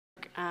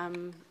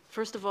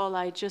First of all,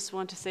 I just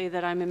want to say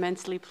that I'm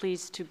immensely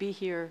pleased to be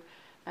here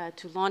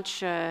to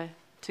launch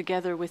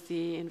together with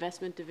the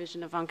investment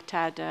division of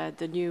UNCTAD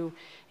the new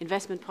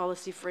investment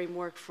policy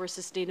framework for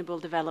sustainable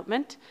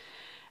development.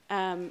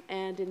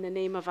 And in the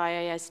name of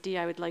IISD,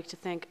 I would like to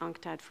thank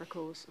UNCTAD for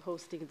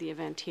hosting the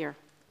event here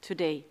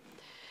today.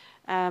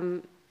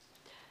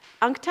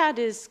 UNCTAD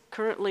is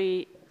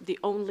currently the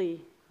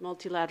only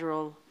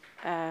multilateral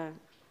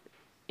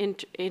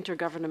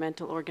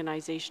intergovernmental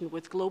organization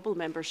with global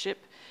membership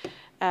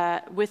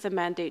with a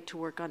mandate to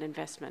work on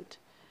investment.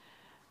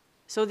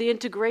 So the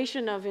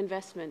integration of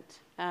investment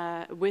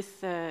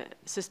with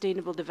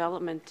sustainable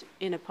development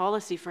in a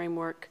policy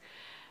framework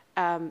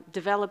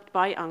developed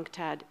by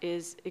UNCTAD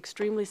is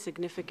extremely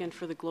significant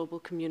for the global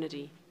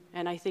community,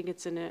 and I think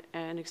it's an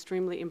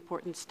extremely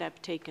important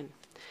step taken.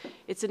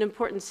 It's an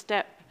important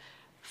step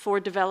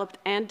for developed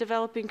and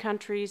developing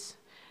countries.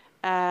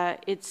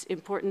 It's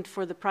important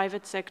for the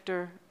private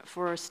sector,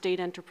 for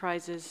state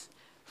enterprises,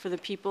 for the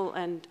people,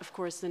 and of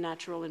course the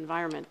natural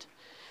environment.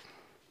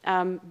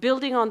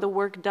 Building on the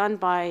work done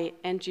by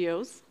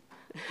NGOs,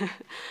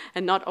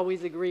 and not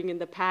always agreeing in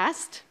the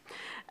past,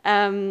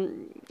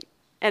 and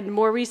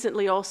more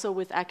recently also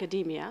with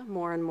academia,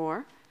 more and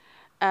more,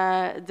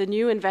 the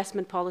new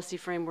investment policy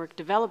framework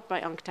developed by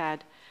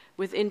UNCTAD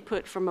with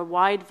input from a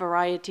wide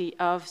variety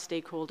of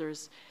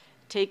stakeholders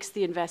takes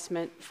the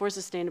investment for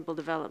sustainable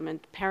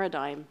development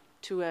paradigm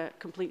to a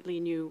completely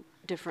new,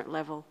 different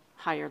level,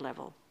 higher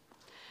level.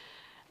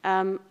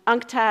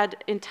 UNCTAD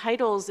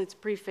entitles its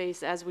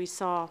preface, as we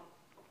saw,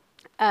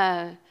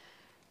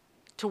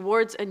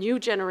 towards a new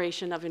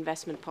generation of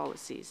investment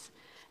policies.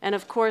 And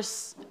of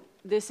course,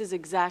 this is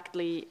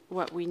exactly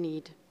what we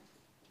need.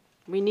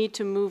 We need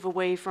to move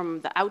away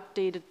from the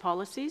outdated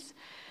policies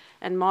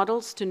and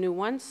models to new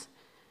ones.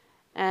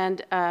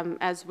 And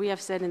as we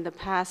have said in the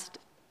past,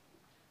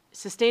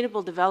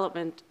 sustainable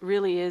development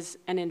really is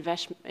an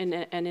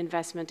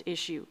investment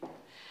issue.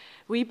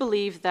 We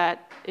believe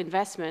that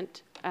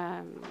investment,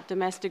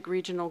 domestic,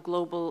 regional,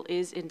 global,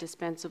 is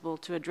indispensable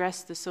to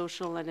address the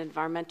social and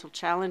environmental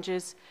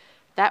challenges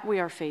that we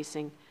are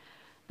facing.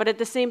 But at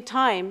the same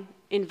time,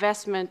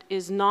 investment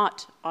is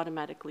not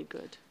automatically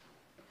good.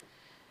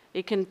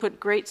 It can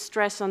put great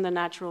stress on the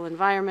natural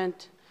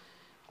environment.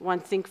 One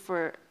think,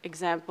 for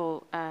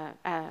example,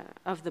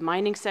 of the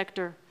mining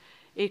sector.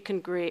 It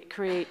can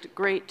create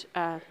great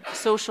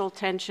social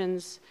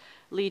tensions,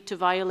 lead to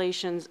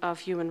violations of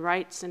human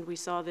rights, and we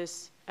saw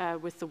this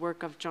with the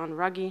work of John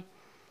Ruggie,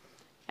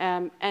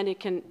 and it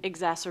can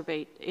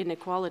exacerbate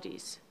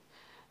inequalities.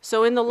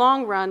 So in the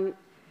long run,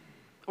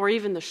 or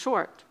even the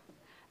short,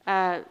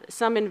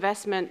 some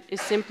investment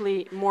is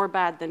simply more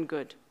bad than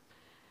good.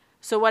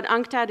 So what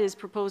UNCTAD is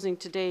proposing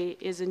today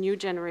is a new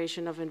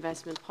generation of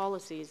investment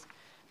policies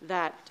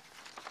that,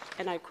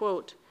 and I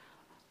quote,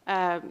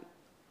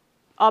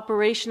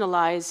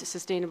 operationalize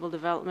sustainable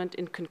development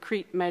in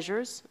concrete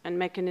measures and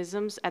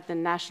mechanisms at the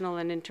national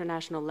and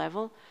international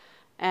level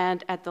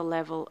and at the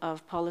level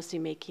of policy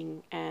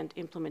making and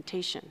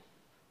implementation.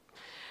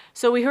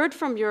 So we heard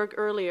from Jörg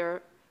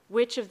earlier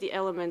which of the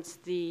elements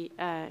the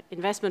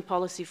investment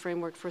policy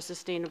framework for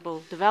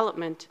sustainable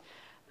development,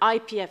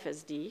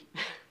 IPFSD,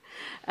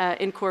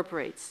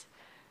 incorporates.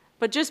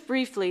 But just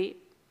briefly,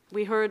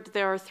 we heard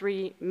there are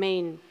three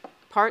main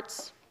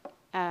parts.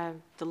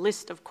 The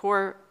list of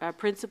core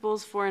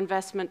principles for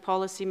investment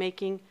policy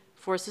making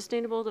for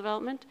sustainable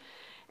development.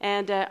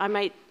 And I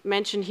might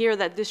mention here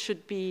that this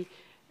should be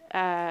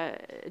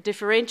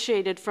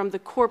differentiated from the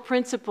core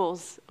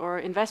principles or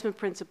investment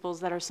principles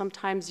that are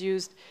sometimes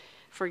used,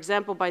 for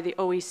example, by the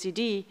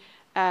OECD,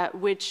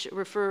 which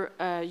refer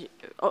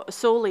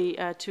solely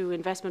to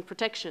investment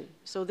protection.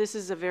 So this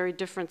is a very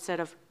different set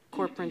of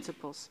core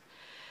principles.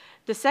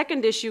 The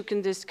second issue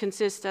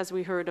consists, as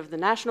we heard, of the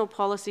national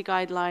policy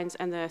guidelines,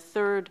 and the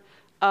third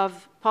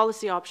of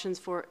policy options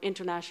for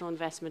international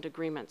investment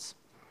agreements.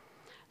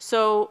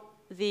 So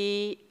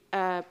the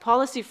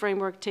policy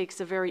framework takes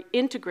a very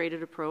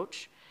integrated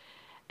approach,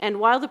 and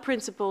while the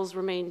principles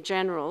remain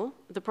general,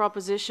 the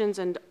propositions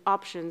and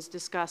options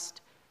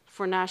discussed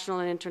for national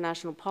and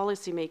international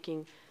policy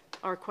making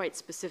are quite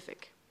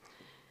specific.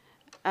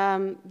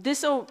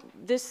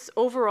 This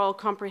overall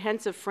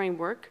comprehensive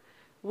framework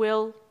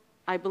will,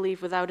 I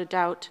believe without a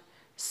doubt,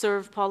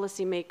 serve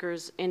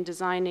policymakers in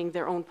designing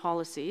their own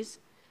policies.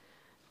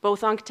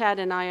 Both UNCTAD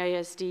and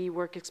IISD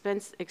work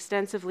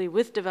extensively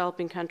with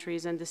developing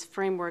countries, and this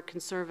framework can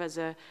serve as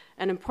an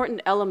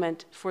important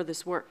element for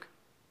this work.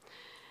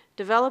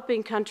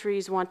 Developing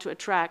countries want to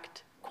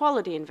attract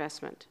quality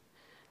investment,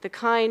 the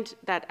kind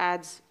that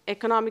adds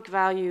economic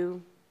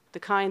value, the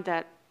kind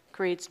that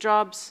creates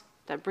jobs,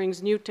 that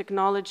brings new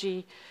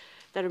technology,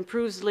 that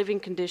improves living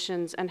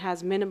conditions and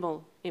has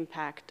minimal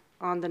impact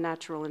on the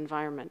natural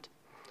environment.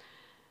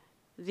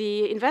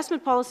 The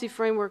investment policy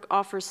framework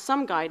offers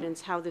some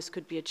guidance how this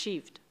could be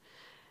achieved.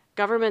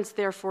 Governments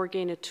therefore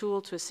gain a tool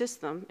to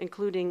assist them,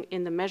 including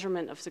in the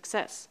measurement of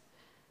success.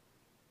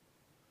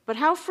 But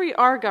how free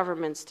are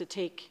governments to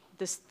take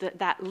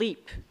that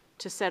leap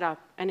to set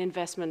up an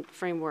investment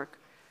framework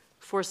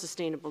for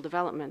sustainable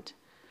development.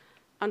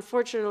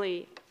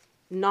 Unfortunately,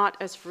 not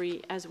as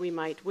free as we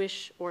might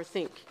wish or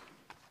think.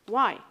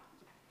 Why?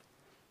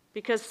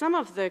 Because some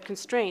of the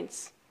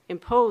constraints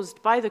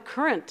imposed by the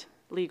current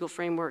legal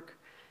framework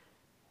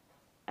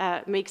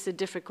makes it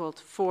difficult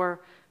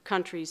for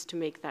countries to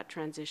make that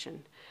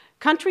transition.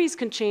 Countries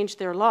can change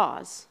their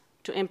laws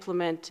to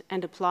implement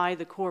and apply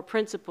the core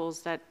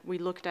principles that we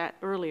looked at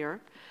earlier,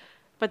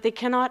 but they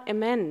cannot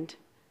amend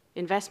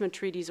investment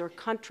treaties or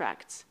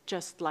contracts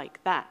just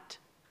like that.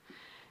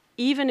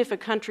 Even if a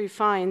country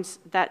finds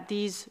that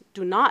these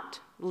do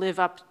not live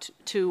up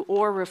to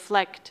or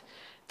reflect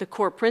the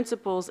core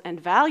principles and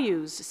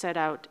values set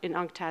out in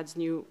UNCTAD's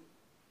new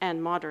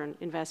and modern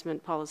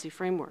investment policy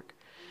framework.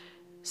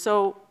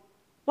 So,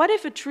 what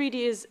if a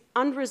treaty is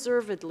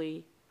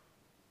unreservedly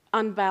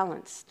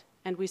unbalanced?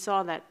 And we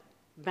saw that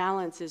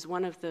balance is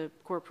one of the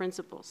core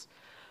principles.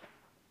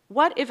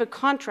 What if a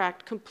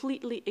contract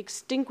completely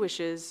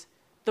extinguishes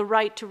the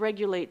right to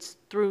regulate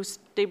through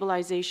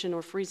stabilization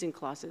or freezing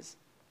clauses?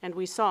 And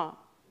we saw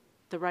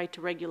the right to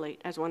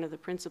regulate as one of the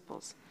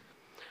principles.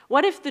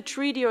 What if the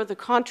treaty or the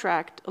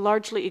contract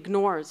largely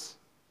ignores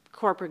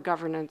corporate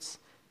governance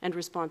and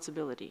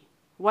responsibility?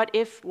 What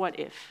if, what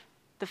if?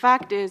 The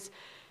fact is,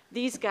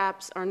 these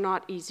gaps are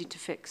not easy to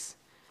fix,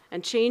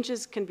 and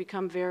changes can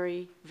become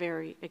very,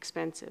 very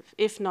expensive,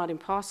 if not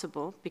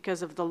impossible,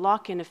 because of the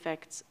lock-in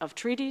effects of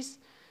treaties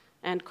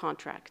and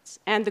contracts,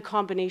 and the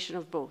combination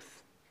of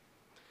both.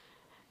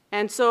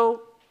 And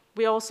so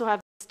we also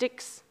have the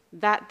sticks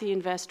that the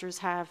investors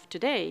have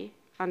today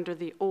under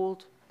the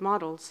old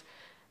models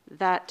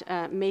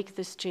that make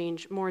this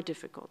change more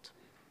difficult.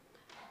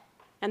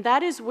 And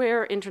that is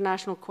where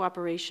international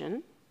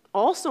cooperation,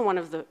 also one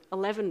of the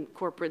 11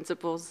 core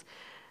principles,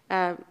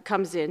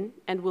 comes in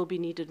and will be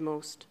needed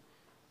most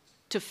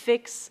to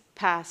fix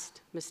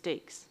past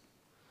mistakes.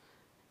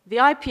 The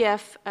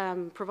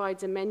IPF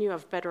provides a menu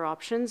of better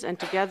options, and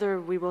together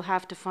we will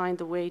have to find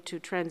the way to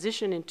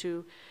transition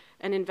into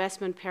an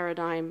investment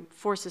paradigm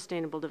for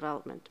sustainable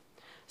development.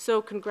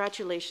 So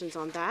congratulations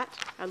on that.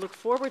 I look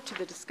forward to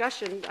the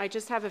discussion. I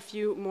just have a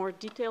few more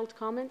detailed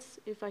comments,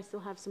 if I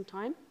still have some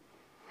time.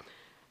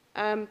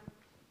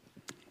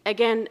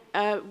 Again,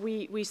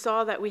 we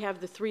saw that we have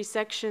the 3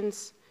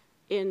 sections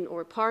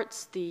or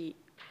parts, the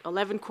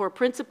 11 core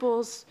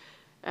principles,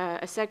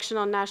 a section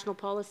on national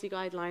policy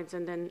guidelines,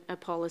 and then a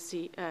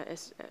policy,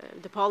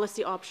 the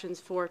policy options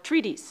for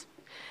treaties.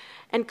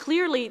 And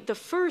clearly, the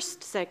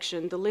first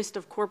section, the list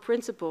of core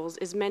principles,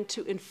 is meant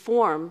to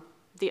inform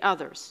the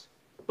others,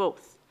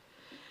 both.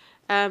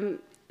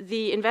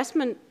 The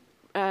investment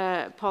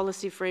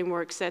policy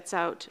framework sets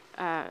out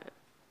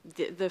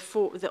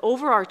the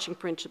overarching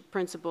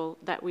principle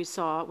that we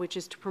saw, which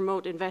is to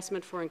promote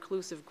investment for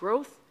inclusive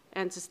growth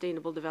and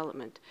sustainable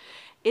development.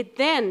 It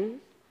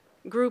then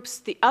groups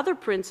the other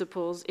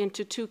principles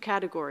into 2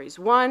 categories.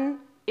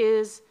 One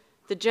is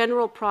the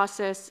general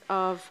process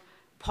of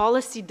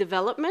policy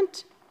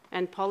development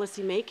and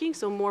policy making,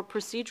 so more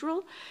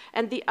procedural,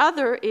 and the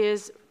other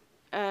is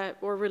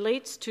or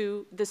relates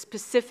to the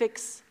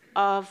specifics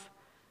of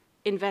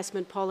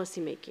investment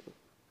policy making.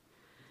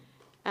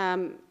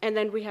 And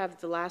then we have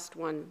the last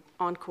one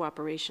on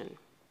cooperation.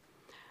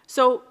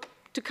 So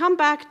to come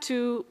back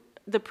to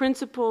the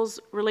principles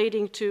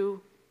relating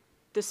to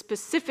the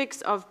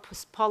specifics of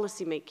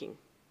policy making.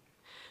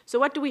 So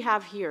what do we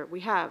have here?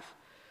 We have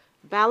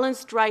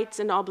balanced rights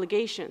and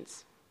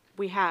obligations.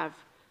 We have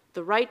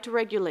the right to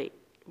regulate.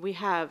 We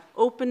have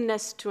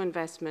openness to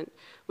investment.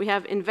 We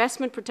have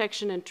investment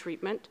protection and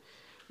treatment.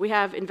 We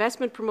have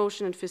investment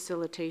promotion and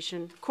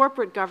facilitation,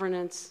 corporate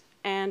governance,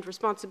 and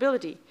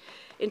responsibility.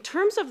 In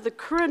terms of the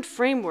current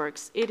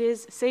frameworks, it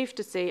is safe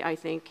to say, I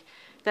think,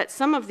 that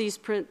some of these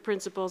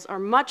principles are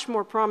much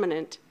more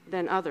prominent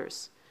than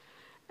others.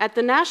 At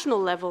the national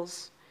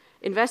levels,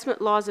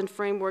 investment laws and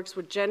frameworks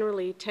would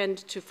generally tend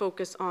to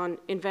focus on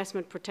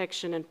investment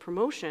protection and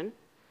promotion,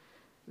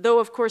 though,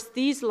 of course,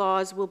 these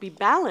laws will be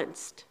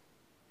balanced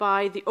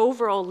by the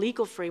overall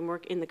legal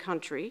framework in the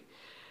country,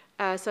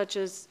 such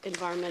as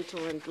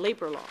environmental and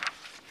labor law.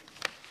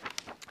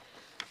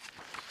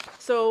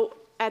 So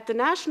at the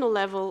national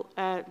level,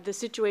 the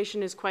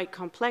situation is quite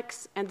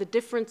complex, and the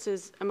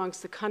differences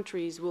amongst the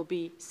countries will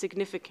be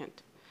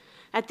significant.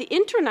 At the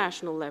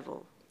international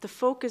level, the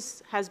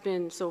focus has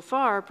been so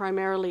far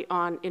primarily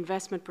on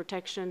investment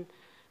protection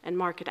and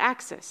market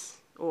access,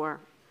 or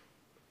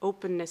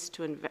openness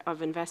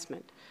of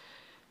investment.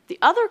 The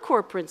other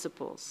core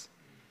principles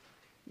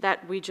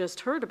that we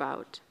just heard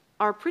about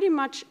are pretty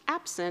much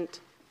absent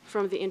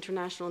from the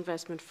international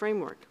investment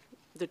framework,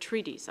 the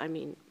treaties, I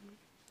mean.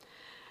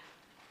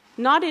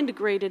 Not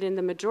integrated in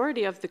the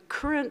majority of the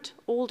current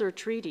older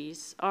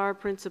treaties are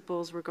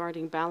principles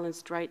regarding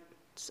balanced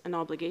rights and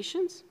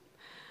obligations,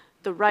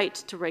 the right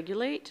to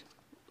regulate,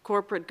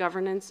 corporate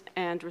governance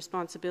and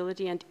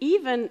responsibility, and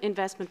even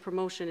investment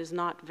promotion is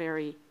not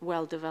very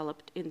well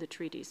developed in the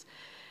treaties.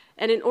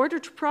 And in order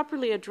to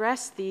properly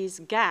address these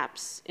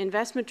gaps,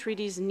 investment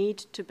treaties need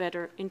to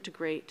better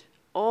integrate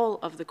all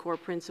of the core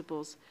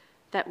principles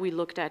that we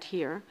looked at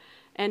here,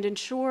 and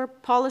ensure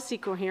policy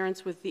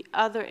coherence with the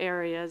other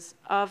areas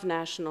of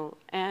national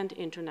and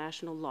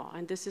international law.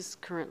 And this is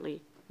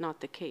currently not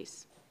the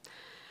case.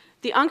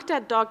 The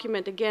UNCTAD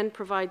document, again,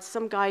 provides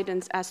some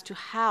guidance as to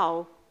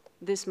how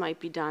this might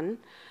be done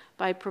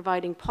by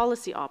providing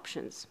policy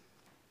options.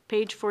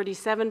 Page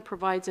 47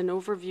 provides an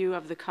overview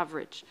of the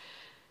coverage.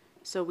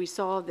 So we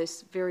saw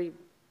this very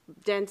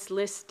dense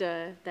list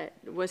that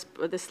was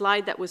the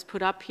slide that was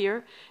put up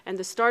here, and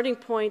the starting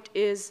point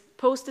is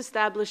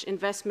post-established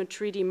investment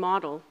treaty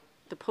model,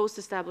 the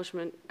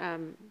post-establishment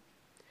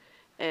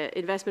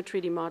investment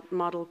treaty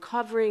model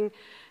covering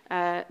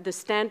the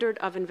standard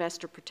of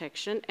investor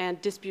protection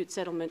and dispute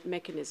settlement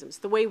mechanisms,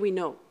 the way we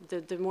know,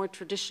 the more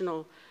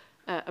traditional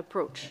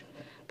approach.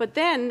 But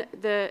then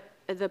the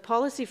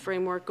policy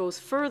framework goes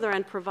further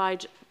and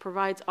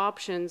provides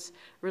options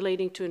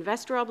relating to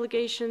investor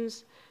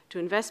obligations, to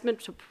investment,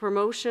 to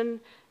promotion,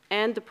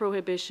 and the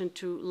prohibition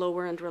to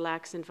lower and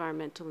relax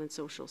environmental and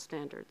social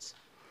standards.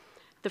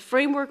 The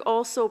framework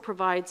also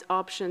provides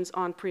options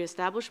on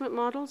pre-establishment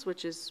models,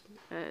 which is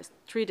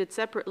treated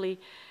separately.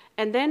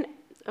 And then,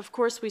 of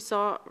course, we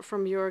saw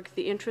from Jörg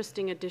the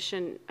interesting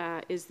addition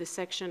is the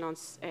section on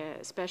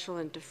special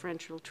and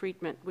differential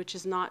treatment, which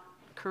is not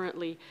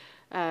currently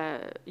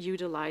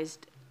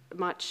utilized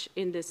much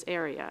in this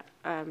area,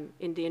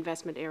 in the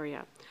investment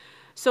area.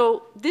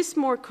 So this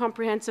more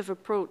comprehensive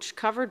approach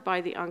covered by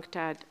the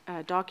UNCTAD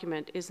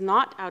document is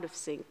not out of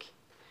sync,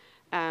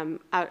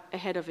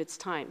 ahead of its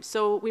time.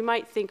 So we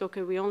might think,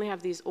 okay, we only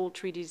have these old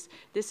treaties.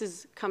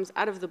 This comes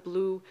out of the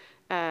blue.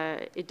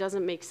 It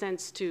doesn't make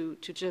sense to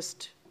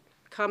just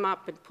come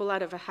up and pull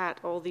out of a hat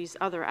all these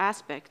other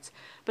aspects.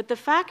 But the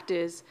fact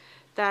is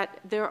that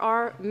there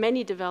are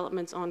many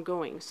developments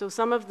ongoing. So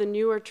some of the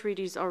newer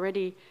treaties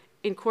already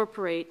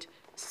incorporate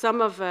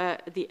some of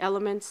the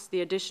elements,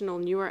 the additional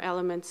newer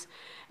elements.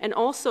 And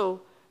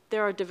also,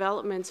 there are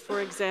developments,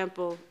 for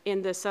example,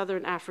 in the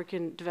Southern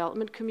African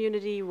Development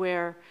Community,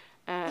 where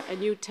a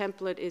new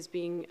template is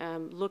being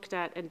looked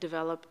at and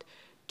developed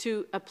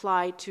to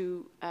apply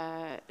to,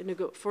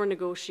 for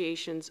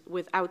negotiations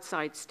with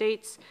outside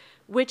states,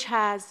 which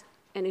has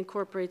and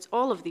incorporates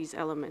all of these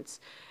elements.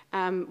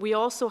 We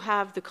also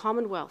have the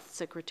Commonwealth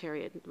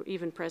Secretariat,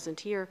 even present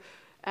here,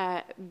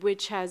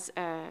 which has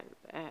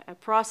a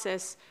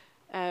process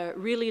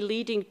really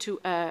leading to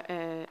an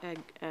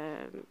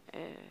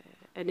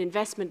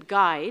investment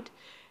guide,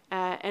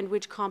 and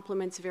which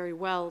complements very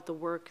well the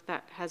work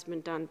that has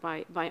been done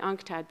by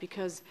UNCTAD,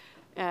 because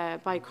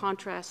by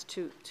contrast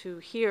to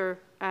here,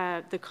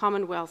 the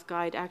Commonwealth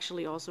Guide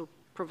actually also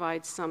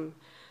provides some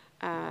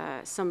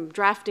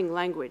drafting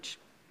language.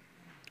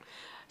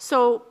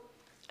 So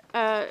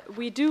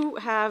we do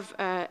have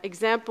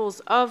examples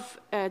of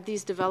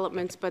these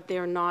developments, but they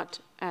are not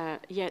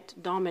yet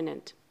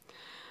dominant.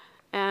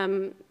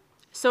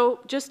 So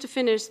just to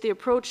finish, the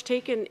approach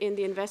taken in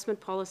the investment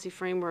policy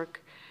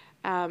framework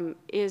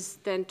is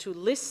then to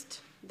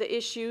list the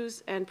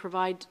issues and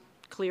provide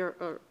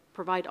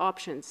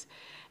options.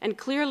 And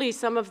clearly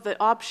some of the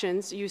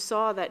options, you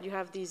saw that you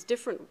have these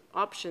different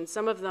options,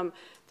 some of them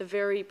the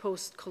very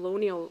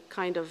post-colonial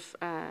kind of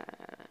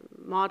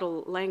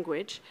model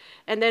language,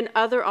 and then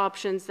other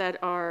options that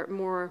are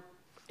more,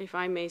 if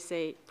I may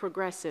say,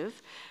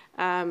 progressive,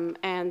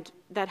 and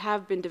that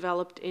have been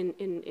developed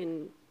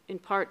in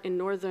part in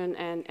Northern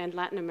and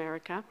Latin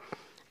America,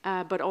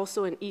 but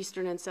also in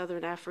Eastern and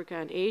Southern Africa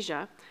and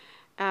Asia.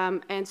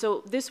 And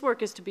so this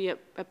work is to be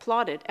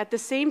applauded. At the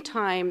same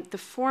time, the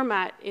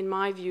format, in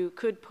my view,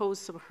 could pose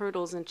some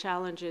hurdles and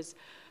challenges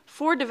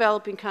for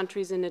developing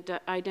countries in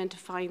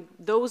identifying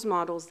those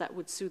models that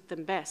would suit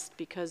them best,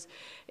 because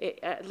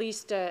at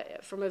least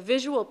from a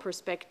visual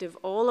perspective,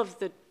 all of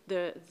the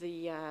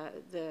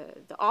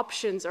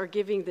options are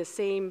given the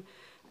same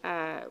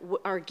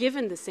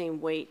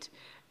weight,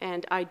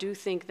 and I do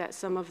think that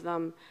some of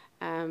them,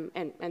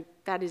 and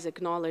that is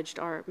acknowledged,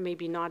 are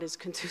maybe not as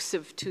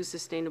conducive to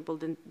sustainable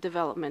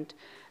development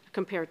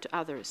compared to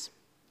others.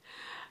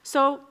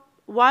 So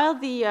while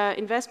the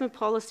investment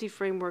policy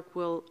framework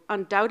will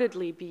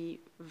undoubtedly be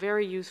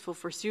very useful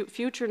for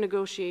future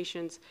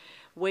negotiations,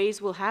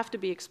 ways will have to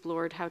be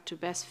explored how to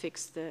best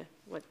fix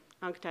what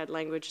UNCTAD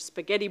language,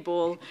 spaghetti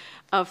bowl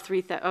of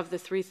the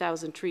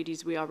 3,000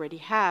 treaties we already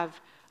have,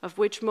 of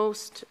which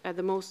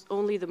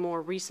only the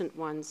more recent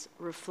ones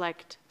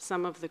reflect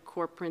some of the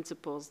core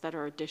principles that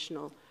are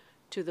additional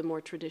to the more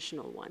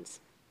traditional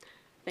ones.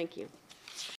 Thank you.